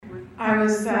I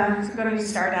was going to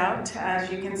start out.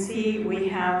 As you can see, we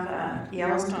have a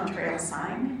Yellowstone Trail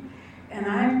sign. And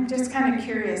I'm just kind of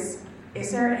curious,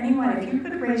 is there anyone, if you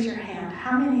could raise your hand,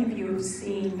 how many of you have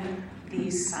seen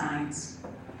these signs?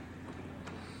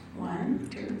 One,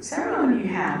 two, several of you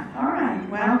have. All right,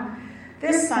 well,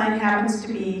 this sign happens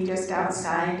to be just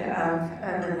outside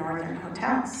of the Northern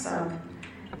Hotel. So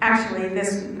actually,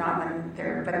 this not one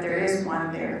there, but there is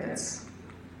one there that's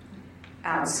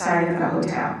outside of the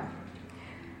hotel.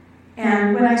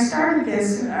 And when I started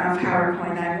this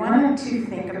PowerPoint, I wanted to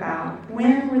think about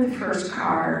when were the first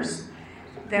cars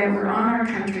that were on our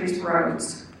country's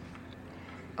roads.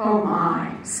 Oh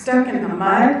my, stuck in the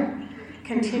mud,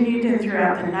 continued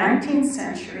throughout the 19th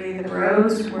century. The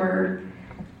roads were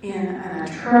in an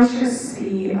atrocious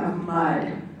sea of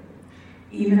mud,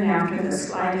 even after the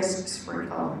slightest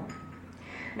sprinkle.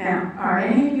 Now, are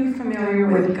any of you familiar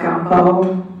with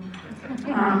gumbo?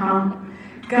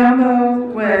 Gumbo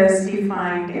was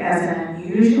defined as an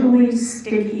unusually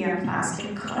sticky and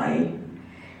plastic clay.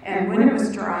 And when it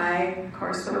was dry, of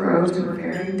course, the roads were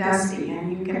very dusty,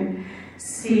 and you can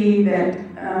see that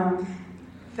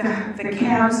the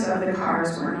cabs of the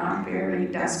cars were not very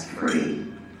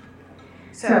dust-free.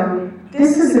 So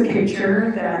this is a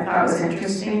picture that I thought was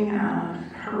interesting.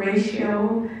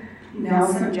 Horatio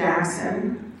Nelson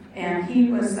Jackson, and he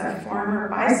was a former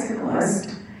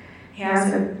bicyclist. He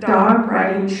has a dog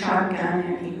riding shotgun,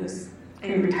 and he was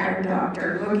a retired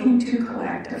doctor looking to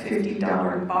collect a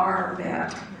 $50 bar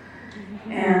bet.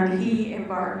 And he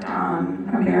embarked on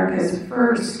America's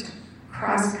first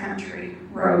cross-country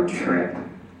road trip.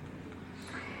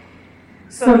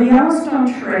 So the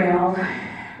Yellowstone Trail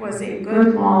was a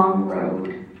good long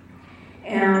road.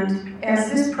 And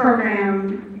as this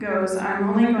program goes, I'm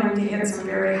only going to hit some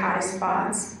very high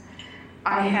spots.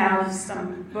 I have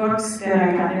some books that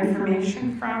I got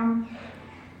information from.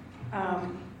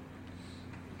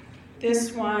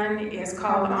 This one is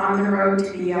called On the Road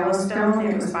to the Yellowstone.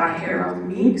 It was by Harold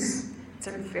Meeks. It's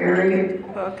a very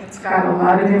good book. It's got a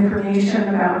lot of information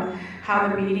about how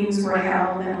the meetings were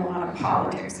held and a lot of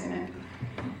politics in it.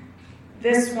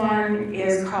 This one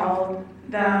is called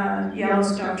The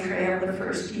Yellowstone Trail, The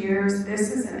First Years.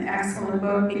 This is an excellent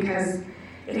book because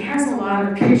it has a lot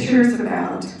of pictures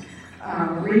about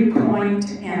Reed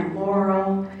Point and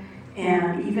Laurel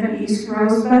and even East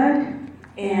Rosebud.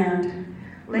 And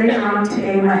later on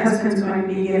today, my husband's going to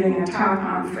be giving a talk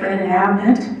on Fred and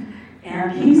Abnett,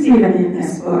 and he's even in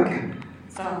this book.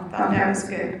 So I thought that was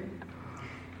good.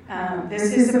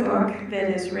 This is a book that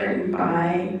is written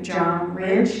by John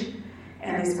Ridge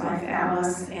and his wife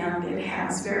Alice, and it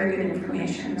has very good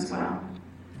information as well.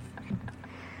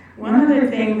 One other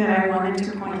thing that I wanted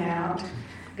to point out,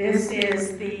 this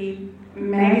is the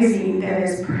magazine that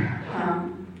is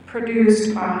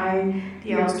produced by the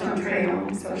Yellowstone Trail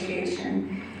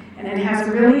Association. And it has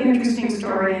a really interesting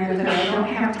story in it that I don't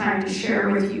have time to share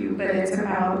with you, but it's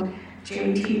about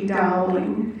J.T.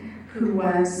 Dowling, who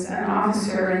was an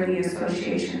officer in the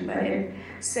association. But it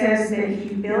says that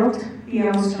he built the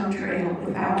Yellowstone Trail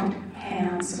without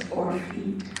hands or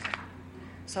feet.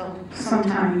 So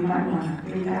sometime you might want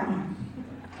to read that one.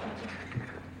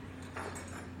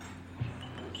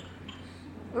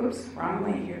 Oops, wrong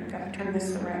way here. Got to turn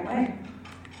this the right way.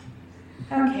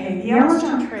 Okay, the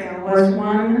Yellowstone Trail was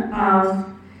one of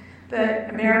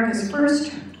America's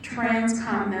first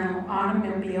transcontinental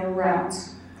automobile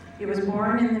routes. It was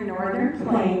born in the northern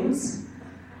plains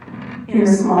in a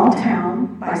small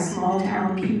town by small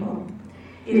town people.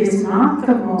 It is not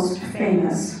the most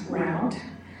famous route,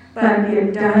 but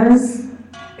it does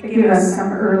give us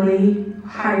some early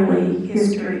highway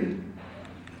history.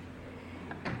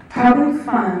 Public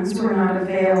funds were not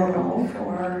available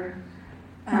for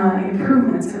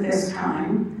improvements at this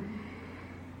time.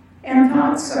 And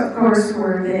thoughts, of course,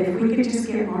 were that if we could just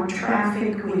get more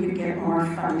traffic, we could get more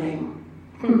funding.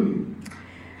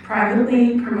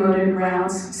 Privately promoted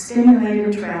routes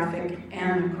stimulated traffic,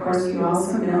 and of course, you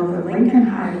also know the Lincoln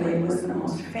Highway was the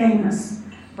most famous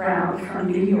route from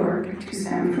New York to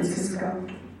San Francisco.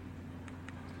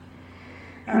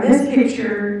 Now, this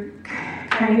picture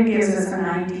kind of gives us an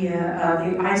idea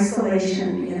of the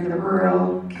isolation in the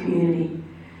rural community.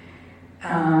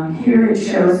 Here it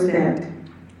shows that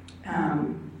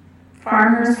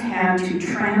farmers had to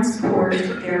transport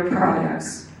their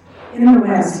products in the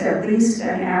West at least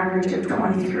an average of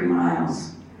 23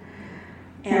 miles.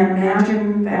 And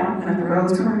imagine that when the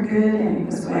roads weren't good and it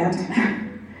was wet.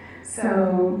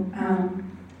 So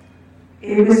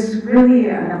it was really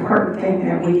an important thing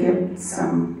that we get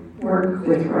some work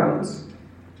with roads.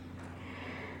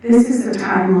 This is a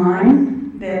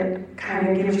timeline that kind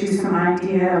of gives you some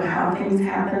idea of how things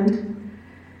happened.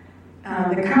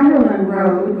 The Cumberland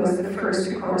Road was the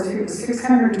first, of course. It was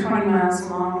 620 miles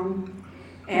long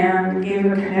and gave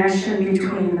a connection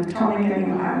between the Potomac and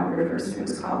the Ohio rivers. It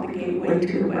was called the Gateway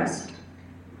to the West.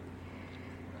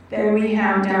 Then we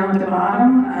have down at the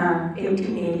bottom,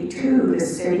 1882, the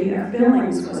city of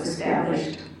Billings was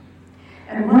established.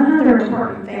 And one other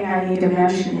important thing I need to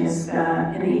mention is in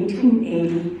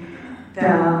 1880,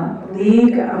 the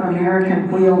League of American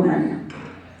Wheelmen,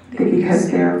 because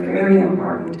they're very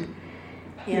important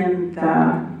in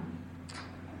the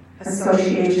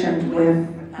association with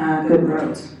good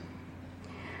roads.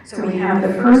 So we have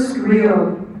the first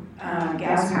real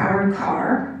gas-powered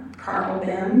car, Carl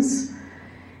Benz,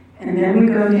 and then we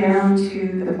go down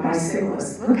to the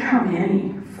bicyclists. Look how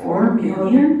many, 4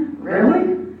 million,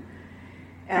 really?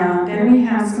 Then we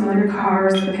have some other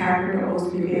cars, the Packard,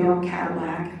 Oldsmobile,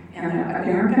 Cadillac, and the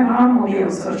American Automobile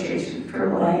Association,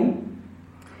 AAA.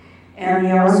 And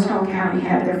Yellowstone County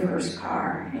had their first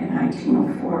car in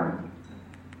 1904.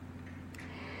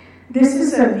 This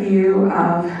is a view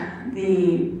of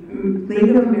the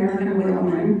League of American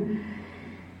Wheelmen.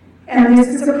 And this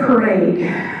is a parade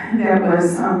that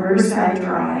was on Riverside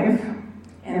Drive.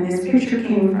 And this picture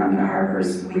came from the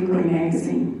Harper's Weekly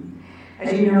magazine.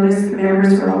 As you notice, the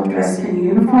members are all dressed in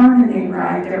uniform and they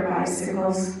ride their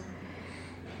bicycles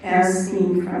as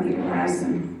seen from the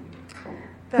horizon.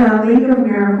 The League of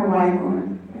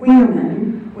American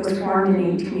Wheelmen was formed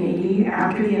in 1880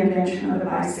 after the invention of the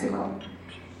bicycle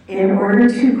in order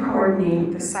to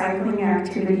coordinate the cycling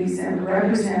activities and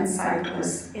represent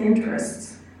cyclists'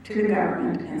 interests to the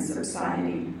government and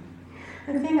society.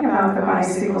 The thing about the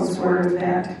bicycles were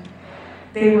that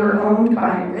they were owned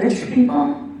by rich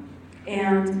people,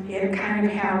 and it kind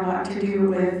of had a lot to do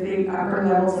with the upper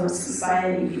levels of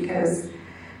society because,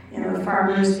 the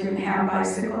farmers didn't have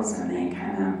bicycles and they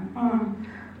kind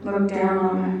of looked down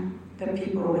on the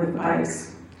people with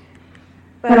bikes.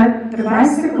 But the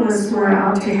bicyclists were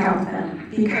out to help them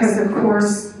because, of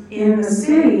course, in the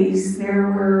cities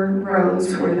there were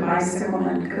roads where the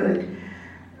bicyclemen could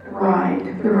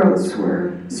ride.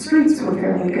 The streets were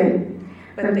fairly good,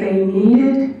 but they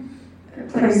needed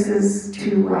places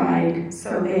to ride,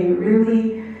 so they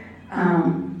really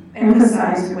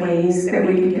emphasized ways that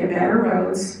we could get better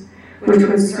roads, which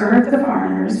would serve the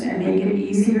farmers and make it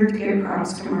easier to get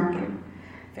crops to market,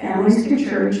 families to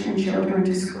church, and children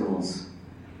to schools.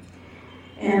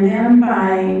 And then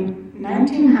by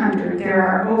 1900, there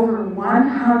are over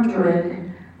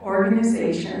 100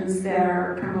 organizations that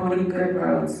are promoting good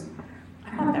roads.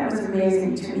 I thought that was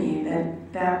amazing to me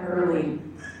that early.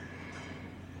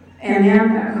 And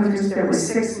then, of course, there were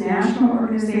 6 national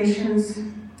organizations,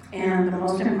 and the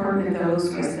most important of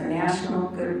those was the National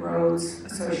Good Roads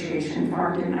Association,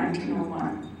 formed in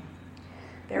 1901.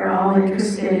 They're all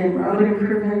interested in road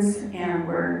improvements and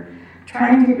were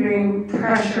trying to bring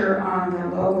pressure on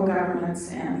the local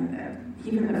governments and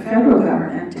even the federal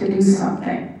government to do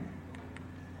something.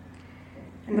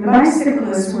 And the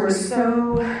bicyclists were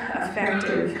so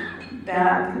effective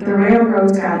that the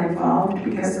railroads got involved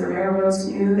because the railroads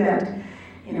knew that,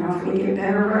 if we get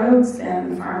better roads, then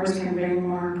the farmers can bring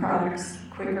more products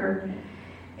quicker.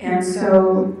 And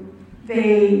so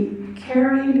they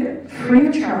carried free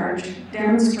of charge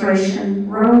demonstration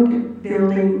road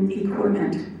building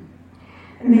equipment.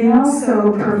 And they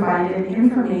also provided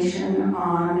information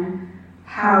on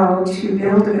how to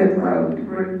build a good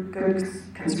road, good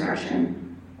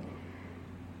construction,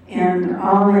 and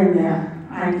all in the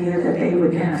idea that they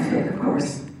would benefit, of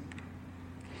course.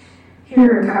 Here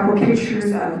are a couple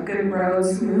pictures of Good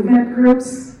Roads movement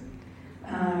groups,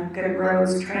 Good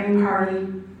Roads Train Party,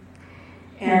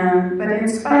 but in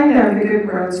spite of the Good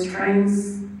Roads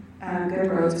Trains,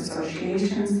 Good Roads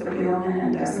Associations, the Wheelmen,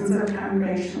 and dozens of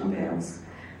congregational bills,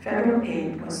 federal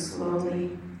aid was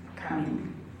slowly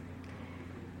coming.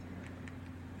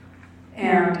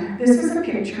 And this is a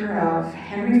picture of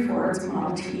Henry Ford's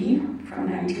Model T from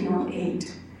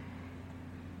 1908.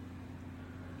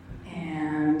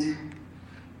 And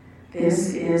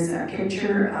this is a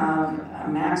picture of a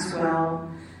Maxwell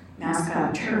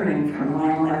mascot touring from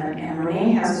line 11. And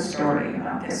Renee has a story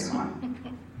about this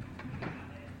one.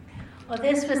 Well,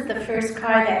 this was the first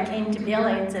car that came to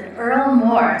Billings, and Earl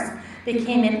Morse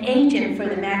became an agent for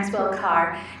the Maxwell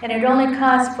car, and it only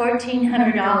cost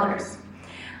 $1,400.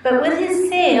 But with his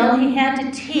sale, he had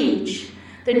to teach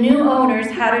the new owners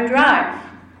how to drive.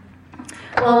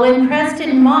 Well, when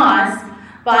Preston Moss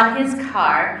bought his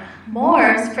car,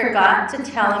 Morse forgot to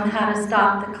tell him how to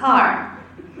stop the car.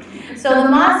 So the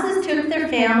Mosses took their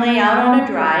family out on a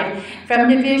drive from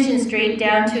Division Street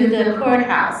down to the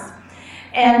courthouse.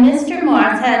 And Mr.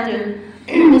 Moss had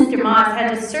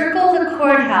to circle the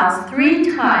courthouse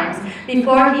 3 times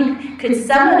before he could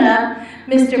summon up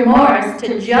Mr. Morris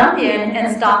to jump in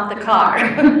and stop the car.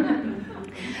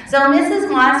 So Mrs.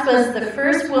 Moss was the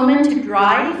first woman to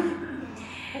drive,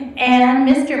 and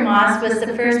Mr. Moss was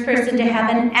the first person to have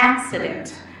an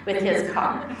accident with his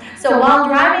car. So while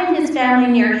driving his family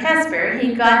near Hesper,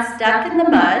 he got stuck in the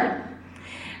mud.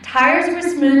 Tires were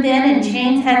smooth in and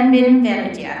chains hadn't been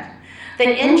invented yet. The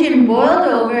engine boiled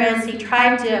over as he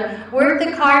tried to work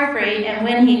the car free, and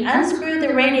when he unscrewed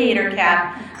the radiator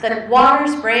cap, the water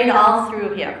sprayed all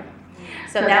through him.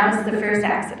 So that was the first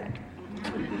accident.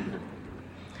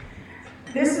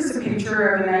 This is a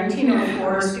picture of a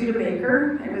 1904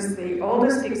 Studebaker. It was the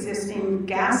oldest existing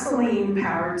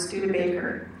gasoline-powered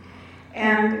Studebaker.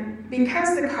 And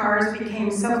because the cars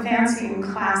became so fancy and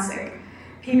classic,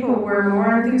 people were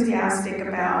more enthusiastic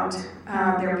about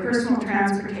their personal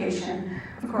transportation,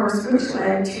 of course, which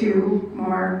led to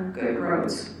more good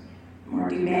roads, more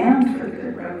demand for the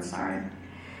good roads, sorry.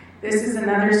 This is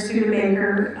another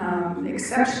Studebaker,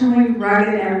 exceptionally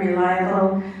rugged and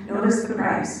reliable. Notice the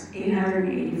price,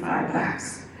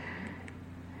 $885.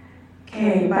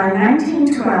 Okay, by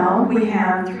 1912, we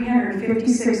had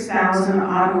 356,000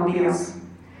 automobiles.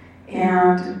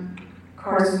 And of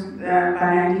course,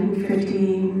 by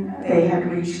 1950, they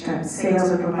had reached sales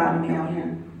of about 1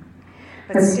 million.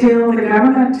 But still, the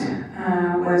government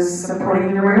was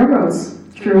supporting the railroads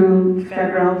through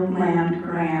federal land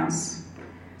grants.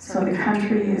 So the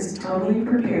country is totally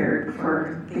prepared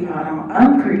for the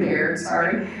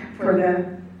for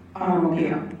the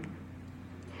automobile.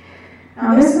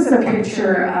 Now this is a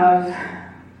picture of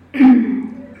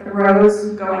the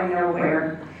roads going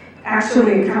nowhere.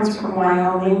 Actually, it comes from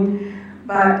Wyoming,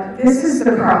 but this is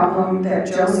the problem that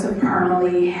Joseph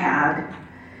Parmalee had.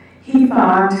 He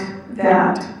thought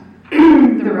that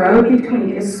the road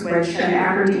between Ipswich and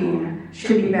Aberdeen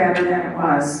should be better than it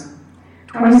was.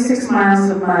 26 miles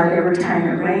of mud every time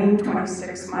it rained,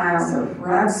 26 miles of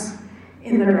ruts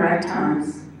in the dry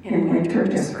times. In winter,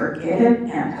 just forget it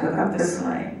and hook up the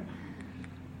sleigh.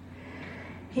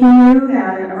 He knew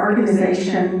that an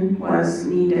organization was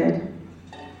needed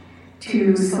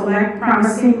to select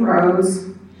promising roads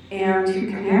and to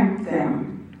connect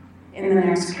them in the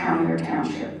next county or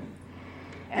township.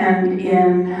 And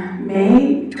in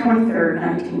May 23rd,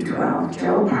 1912,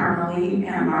 Joe Parmalee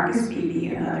and Marcus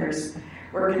Beebe and others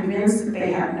were convinced that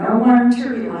they had no one to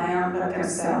rely on but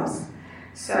themselves.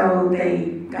 So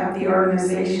they got the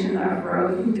organization of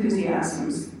road enthusiasts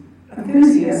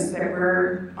that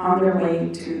were on their way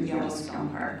to Yellowstone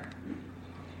Park.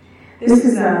 This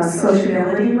is a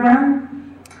sociability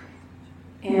run,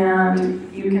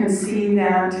 and you can see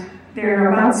that there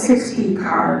are about 60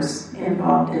 cars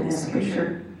involved in this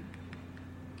picture.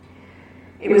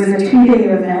 It was a 2-day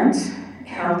event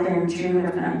held in June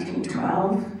of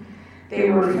 1912. They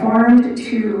were formed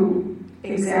to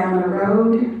examine the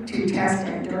road, to test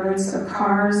endurance of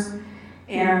cars,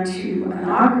 and to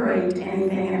inaugurate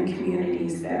anything in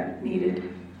communities that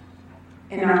needed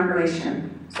inauguration.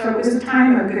 So it was a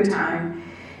good time.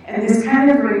 And this kind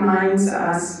of reminds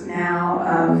us now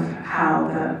of how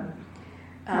the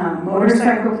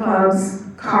motorcycle clubs,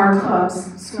 car clubs,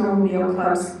 snowmobile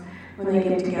clubs, when they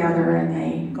get together and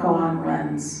they go on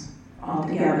runs all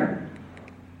together.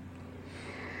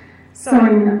 So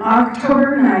in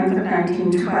October 9th of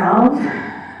 1912,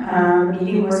 a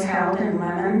meeting was held in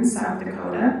Lemon, South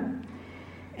Dakota,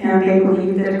 and they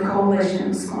believed that a coalition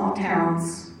of small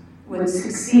towns would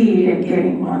succeed in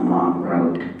getting one long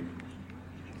road.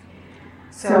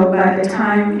 So by the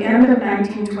end of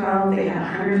 1912, they had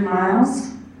 100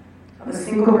 miles of a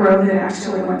single road that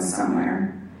actually went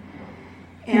somewhere.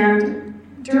 And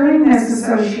during this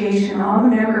association, all the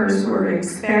members were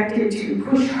expected to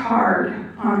push hard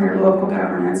on their local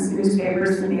governments,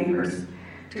 newspapers, and neighbors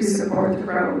to support the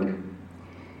road.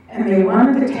 And they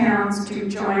wanted the towns to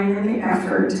join in the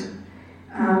effort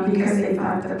because they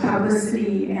thought the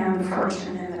publicity and the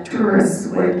fortune and the tourists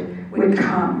would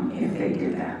come if they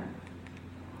did that.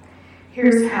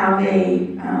 Here's how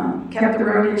they kept the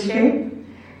road in shape.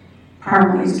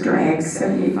 Parmalee's drag,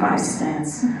 75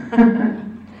 cents.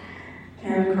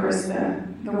 And of course,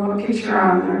 the one picture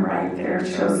on the right there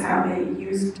shows how they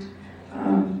used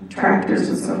tractors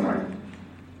and so forth.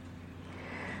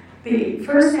 The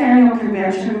first annual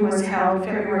convention was held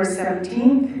February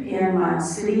 17th in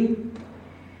Miles City.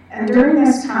 And during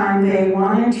this time, they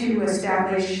wanted to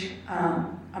establish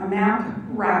a map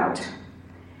route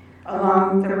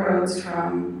along the roads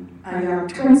from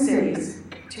Twin Cities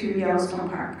to Yellowstone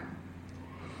Park.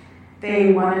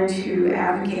 They wanted to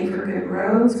advocate for good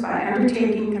roads by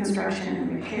undertaking construction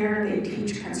and repair. They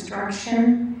teach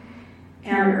construction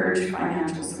and urge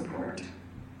financial support.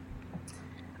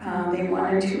 They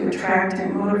wanted to attract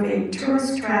and motivate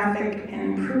tourist traffic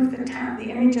and improve the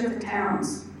image of the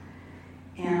towns,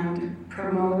 and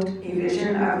promote a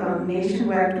vision of a nation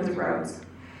webbed with roads.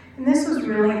 And this was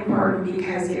really important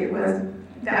because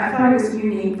I thought it was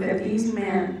unique that these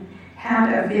men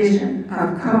had a vision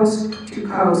of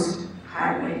coast-to-coast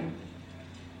highway.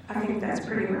 I think that's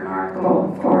pretty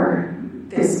remarkable for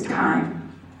this time.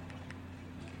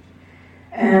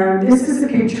 And this is a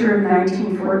picture of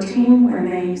 1914 when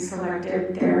they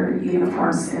selected their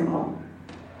uniform symbol.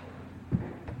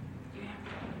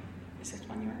 Is this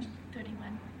one yours?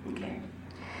 31. Okay.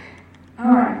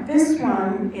 All right, this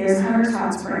one is Hunter's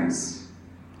Hot Springs.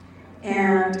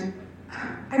 And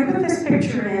I put this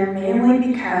picture in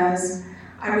mainly because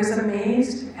I was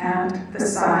amazed at the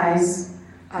size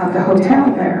of the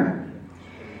hotel there.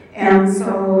 And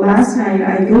so last night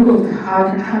I Googled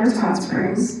Hunter's Hot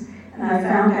Springs, and I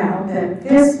found out that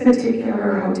this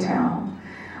particular hotel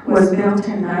was built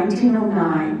in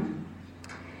 1909.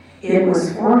 It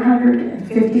was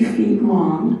 450 feet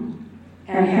long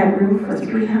and had room for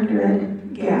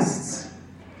 300 guests.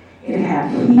 It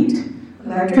had heat,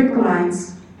 electric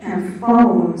lights, and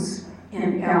phones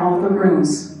in all the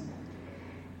rooms.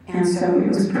 And so it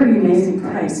was a pretty amazing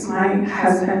place. My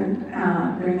husband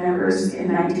remembers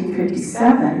in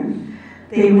 1957,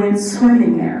 they went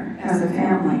swimming there as a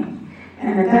family.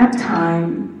 And at that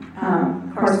time,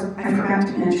 of course, I forgot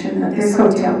to mention that this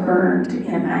hotel burned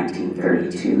in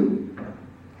 1932.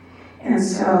 And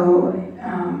so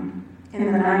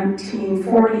in the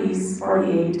 1940s,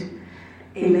 48,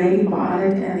 a lady bought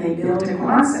it and they built a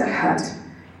Quonset hut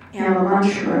and a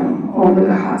lunchroom over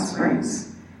the hot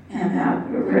springs. And that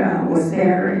was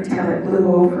there until it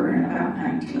blew over in about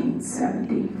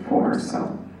 1974 or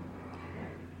so.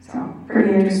 So,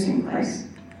 pretty interesting place.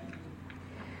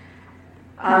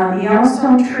 The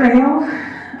Yellowstone Trail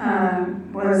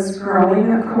was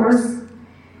growing, of course,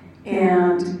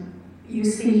 and you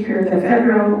see here the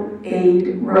Federal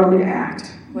Aid Road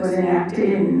Act was enacted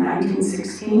in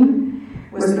 1916.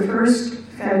 It was the first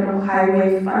federal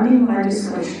highway funding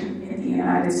legislation in the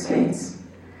United States.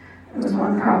 There was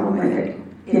one problem with it.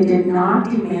 It did not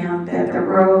demand that the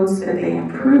roads that they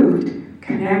improved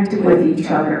connected with each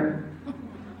other.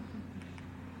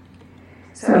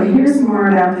 So here's more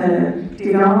about the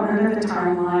development of the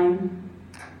timeline.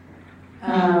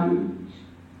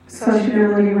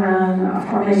 Sociability Run, a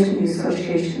Formation Youth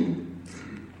Association.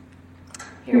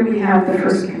 Here we have the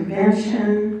first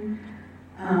convention.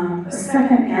 The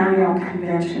second annual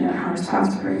convention at Hunter's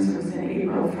Hot Springs was in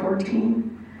April 14.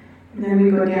 And then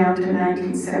we go down to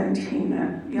 1917.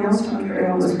 The Yellowstone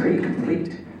Trail was pretty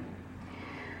complete.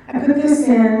 I put this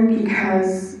in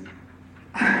because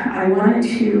I wanted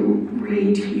to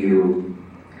read to you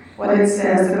what it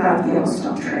says about the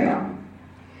Yellowstone Trail.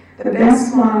 The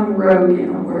best long road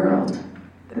in the world,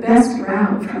 the best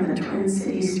route from the Twin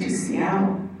Cities to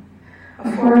Seattle,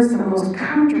 affords the most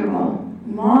comfortable,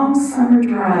 long summer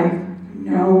drive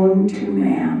known to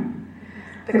man.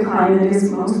 The climate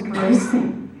is most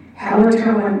bracing.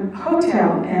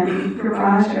 Hotel and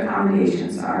garage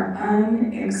accommodations are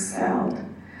unexcelled.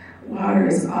 Water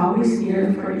is always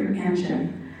near for your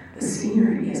engine. The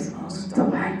scenery is most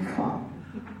delightful.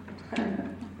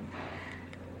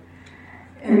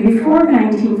 And before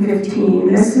 1915,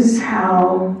 this is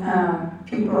how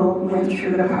people went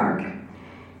through the park.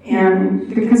 And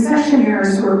the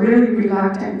concessionaires were really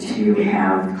reluctant to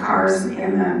have cars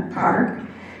in the park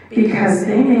because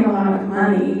they made a lot of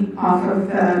money off of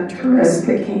the tourists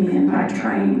that came in by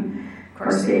train. Of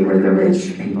course, they were the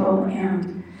rich people,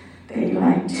 and they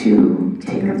liked to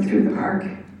take them through the park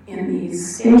in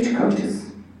these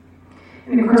stagecoaches.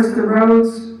 And of course, the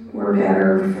roads were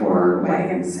better for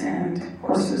wagons and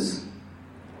horses.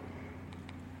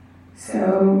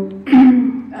 So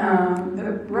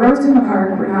the roads in the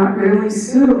park were not really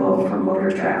suitable for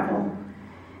motor travel.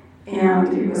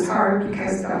 And it was hard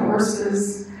because the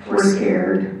horses were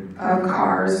scared of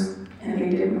cars, and they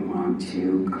didn't want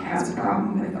to have a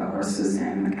problem with the horses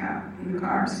and the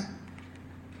cars.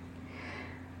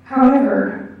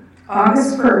 However,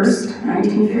 August 1st,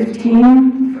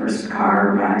 1915, first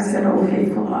car arrives at Old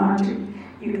Faithful Lodge.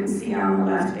 You can see on the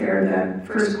left there the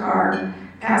first car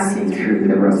passing through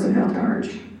the Roosevelt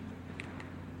Arch.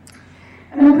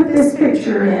 And I put this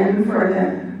picture in for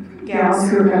the gals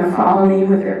who are going to follow me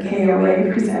with their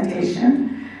KOA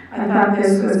presentation. I thought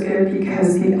this was good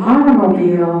because the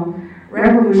automobile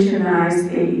revolutionized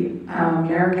the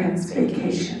Americans'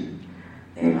 vacation.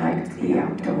 They liked the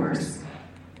outdoors.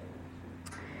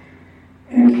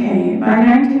 Okay, by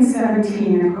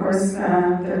 1917, of course,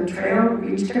 the trail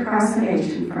reached across the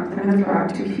nation from Plymouth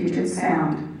Rock to Puget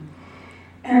Sound.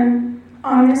 And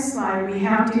on this slide, we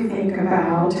have to think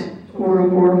about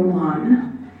World War I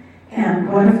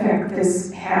and what effect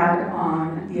this had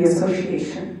on the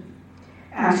association.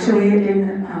 Actually, it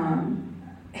didn't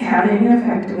have any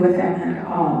effect with them at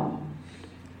all.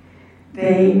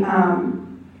 They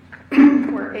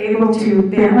were able to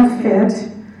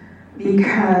benefit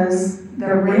because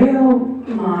the rail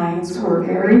lines were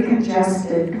very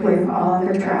congested with all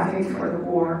the traffic for the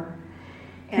war.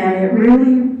 And it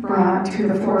really brought to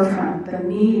the forefront the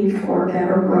need for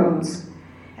better roads.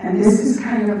 And this is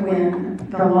kind of when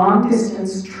the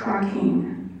long-distance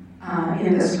trucking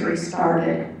industry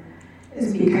started,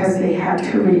 is because they had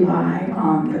to rely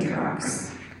on the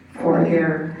trucks for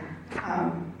their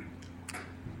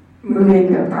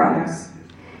moving the products.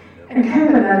 And kind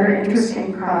of another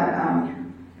interesting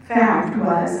fact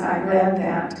was I read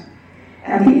that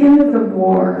at the end of the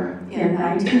war in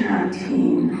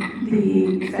 1919,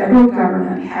 the federal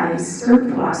government had a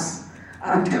surplus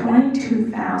of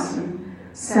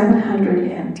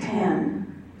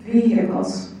 22,710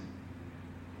 vehicles.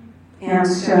 And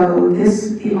so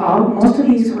most of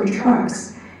these were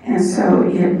trucks, and so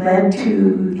it led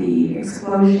to the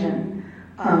explosion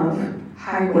of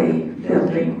highway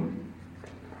building.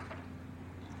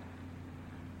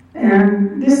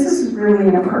 And this is really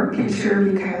an important picture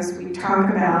because we talk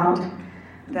about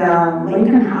the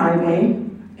Lincoln Highway,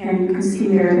 and you can see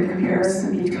there the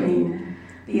comparison between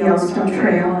the Yellowstone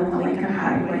Trail and the Lincoln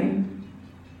Highway.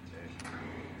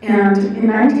 And in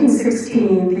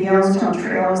 1916, the Yellowstone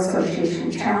Trail Association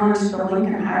challenged the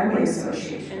Lincoln Highway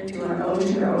Association to an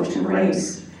ocean-to-ocean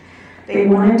race. They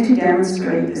wanted to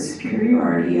demonstrate the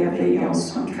superiority of the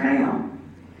Yellowstone Trail.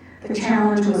 The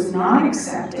challenge was not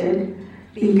accepted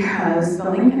because the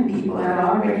Lincoln people had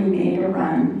already made a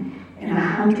run in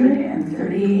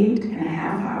 138 and a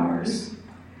half hours,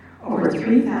 over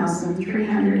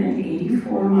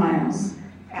 3,384 miles,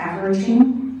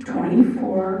 averaging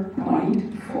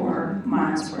 24.4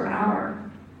 miles per hour.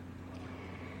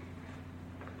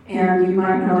 And you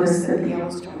might notice that the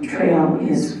Yellowstone Trail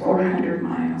is 400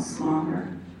 miles longer.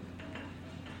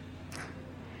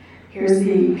 Here's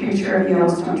the picture of the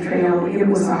Yellowstone Trail. It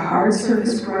was a hard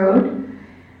surface road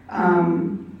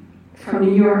from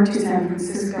New York to San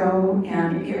Francisco,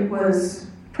 and it was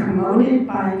promoted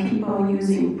by people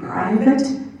using private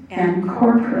and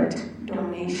corporate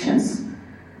donations.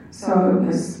 So it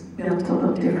was built a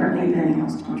little differently than the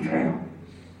Yellowstone Trail.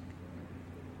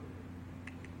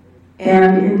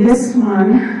 And in this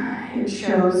one, it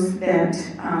shows that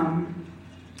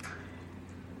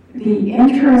the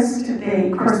interest,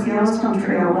 of course, the Yellowstone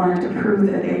Trail wanted to prove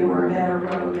that they were a better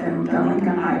road than the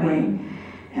Lincoln Highway.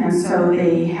 And so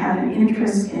they had an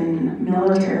interest in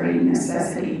military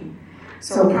necessity.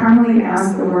 So Parmalee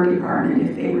asked the War Department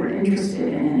if they were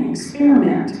interested in an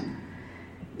experiment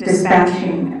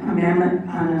dispatching amendment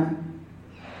on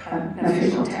an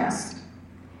official test.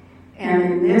 And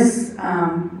in this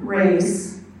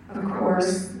race, of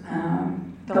course,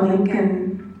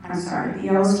 the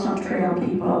Yellowstone Trail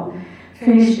people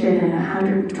finished it in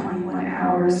 121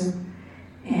 hours,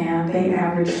 and they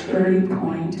averaged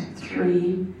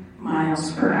 30.3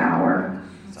 miles per hour.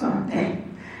 So they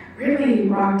really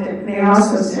rocked it. They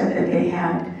also said that they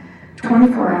had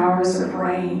 24 hours of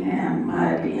rain and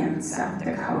mud in South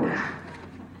Dakota.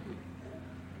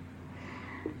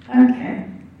 Okay.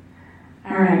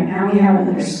 All right, now we have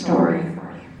another story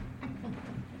for you.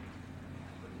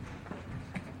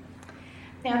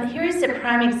 Now, here's a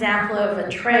prime example of a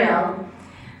trail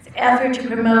effort to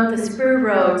promote the Spur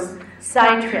Road's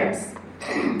side trips.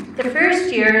 The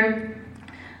first year,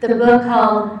 the book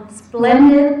called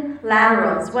Splendid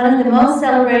Laterals, one of the most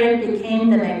celebrated, became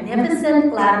the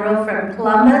magnificent lateral from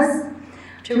Columbus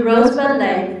to Rosebud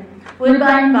Lake,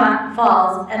 Woodbine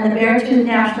Falls, and the Beartooth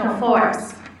National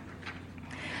Forest.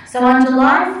 So on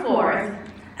July 4th,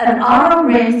 an auto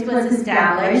race was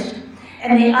established,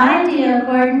 and the idea,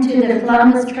 according to the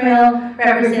Columbus Trail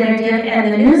representative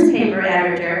and the newspaper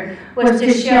editor, was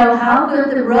to show how good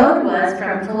the road was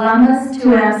from Columbus to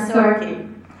Absaroka.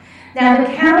 Now,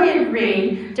 the county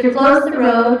agreed to close the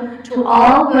road to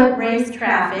all but race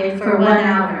traffic for 1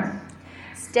 hour.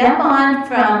 Step on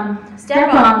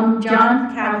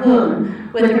John Calhoun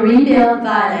with the rebuilt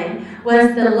Valley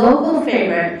was the local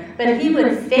favorite, but he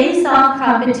would face off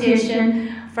competition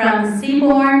from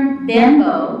Seaborn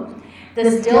Benbow, the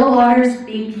Stillwater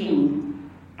Speed King,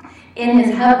 in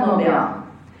his Hubmobile.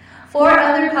 4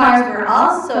 other cars were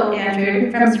also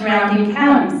entered from surrounding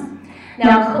counties.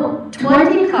 Now,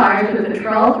 20 cars would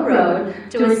patrol the road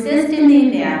to assist in the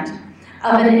event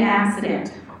of an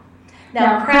accident.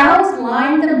 Now, crowds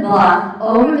lined the block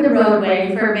over the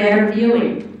roadway for better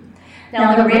viewing.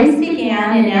 Now, the race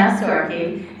began in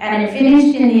Absaroka and it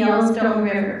finished in the Yellowstone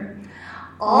River.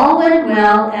 All went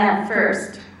well at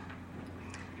first.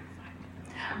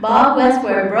 Bob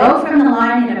Westward broke from the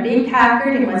line in a big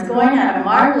Packard and was going at a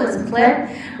marvelous clip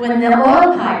when the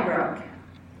oil pipe broke.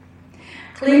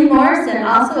 Cleve Morrison,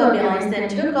 also a Billings, then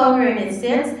took over in his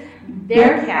sixth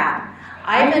Bearcat.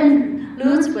 Ivan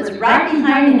Lutz was right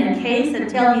behind in a case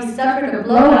until he suffered a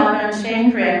blowout on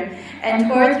Shane Creek and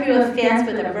tore through a fence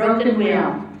with a broken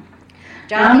wheel.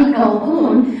 Johnny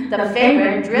Colquhoun, the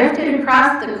favorite, drifted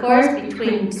across the course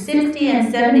between 60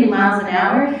 and 70 miles an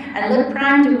hour and looked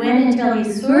primed to win until he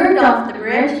swerved off the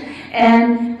bridge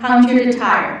and punctured a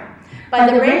tire.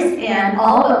 By the race end,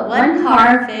 all but one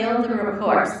car failed the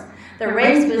course. The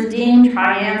race was deemed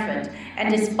triumphant,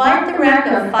 and despite the wreck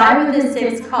of 5 of the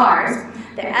 6 cars,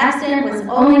 the accident was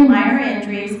only minor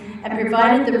injuries and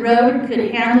provided the road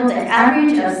could handle the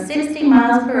average of 60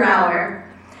 miles per hour,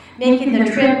 making the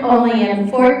trip only in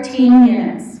 14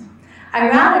 minutes.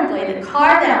 Ironically, the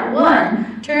car that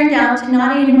won turned out to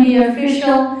not even be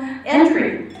official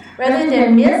entry. Rather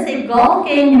than miss a golf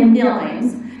game in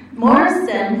Billings,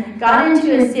 Morrison got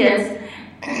into a sixth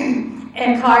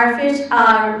and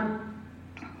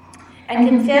and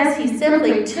confessed he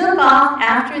simply took off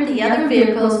after the other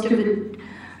vehicles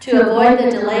to avoid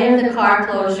the delay of the car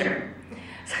closure.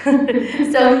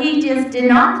 So he just did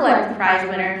not collect the prize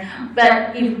winner,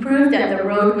 but he proved that the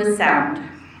road was sound.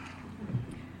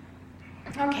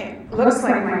 Okay, looks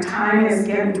like my time is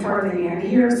getting toward the end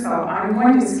here, so I'm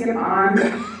going to skip on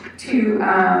to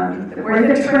where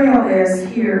the trail is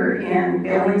here in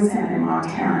Billings and in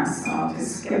Montana. So I'll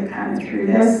just skip kind of through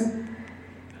this,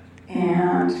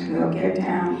 and we'll get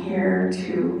down here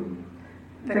to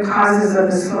the causes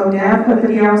of the slow death of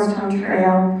the Yellowstone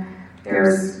Trail.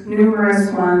 There's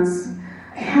numerous ones.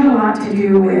 It had a lot to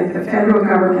do with the federal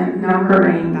government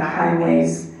numbering the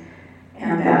highways,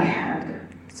 and that had.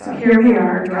 So here we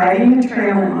are driving the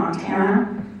trail in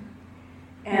Montana,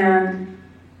 and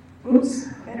oops,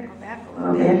 I better go back a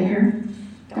little bit here.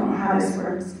 Don't know how this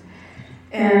works.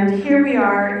 And here we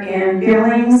are in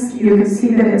Billings. You can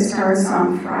see that it starts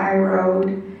on Fry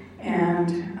Road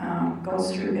and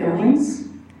goes through Billings.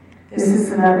 This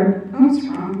is another, oops,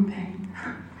 wrong thing.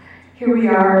 Here we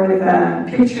are with a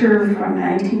picture from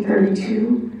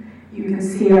 1932. You can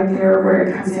see up there where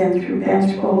it comes in through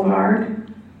Bench Boulevard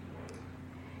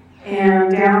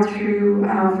and down through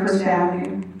First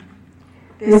Avenue.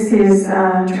 This is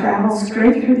travel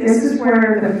straight through. This is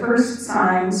where the first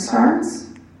sign starts,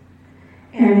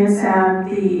 and it's at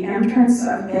the entrance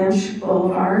of Bench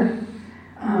Boulevard,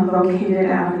 located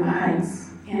out in the Heights.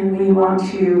 And we want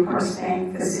to, of course,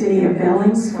 thank the city of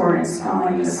Billings for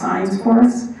installing the signs for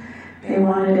us. They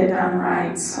wanted it done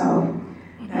right, so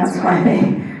that's why they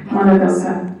wanted those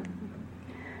up.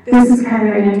 This is kind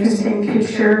of an interesting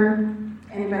picture.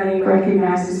 Anybody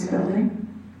recognize this building?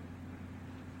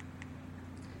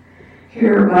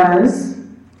 Here it was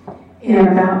in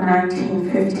about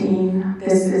 1915.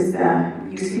 This is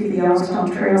you see the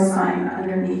Yellowstone Trail sign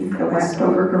underneath the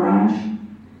Westover Garage.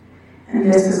 And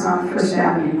this is on First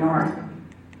Avenue North.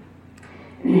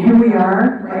 And here we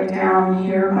are, right down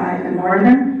here by the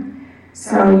Northern.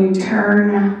 So you turn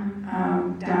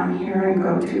down here and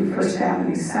go to First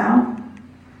Avenue South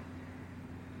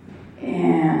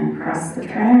and cross the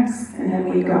tracks, and then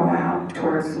we go out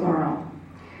towards Laurel.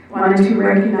 Wanted to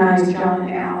recognize John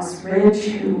and Alice Ridge,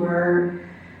 who were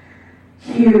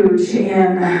huge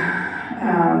in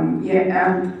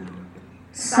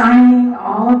signing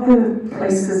all of the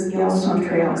places Yellowstone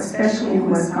Trail, especially in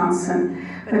Wisconsin,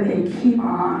 but they keep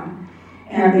on.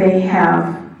 And they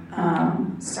have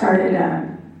started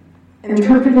an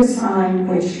interpretive sign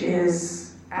which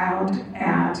is out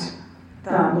at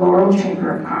the Laurel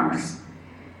Chamber of Commerce.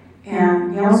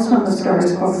 And Yellowstone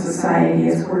Historical Society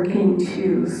is working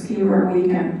to see where we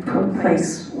can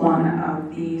place one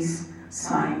of these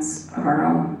signs of our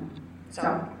own.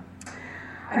 So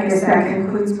I guess that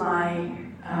concludes my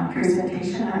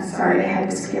presentation. I'm sorry I had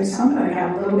to skip some, but I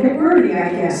got a little bit wordy, I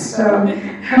guess. So,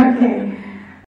 okay.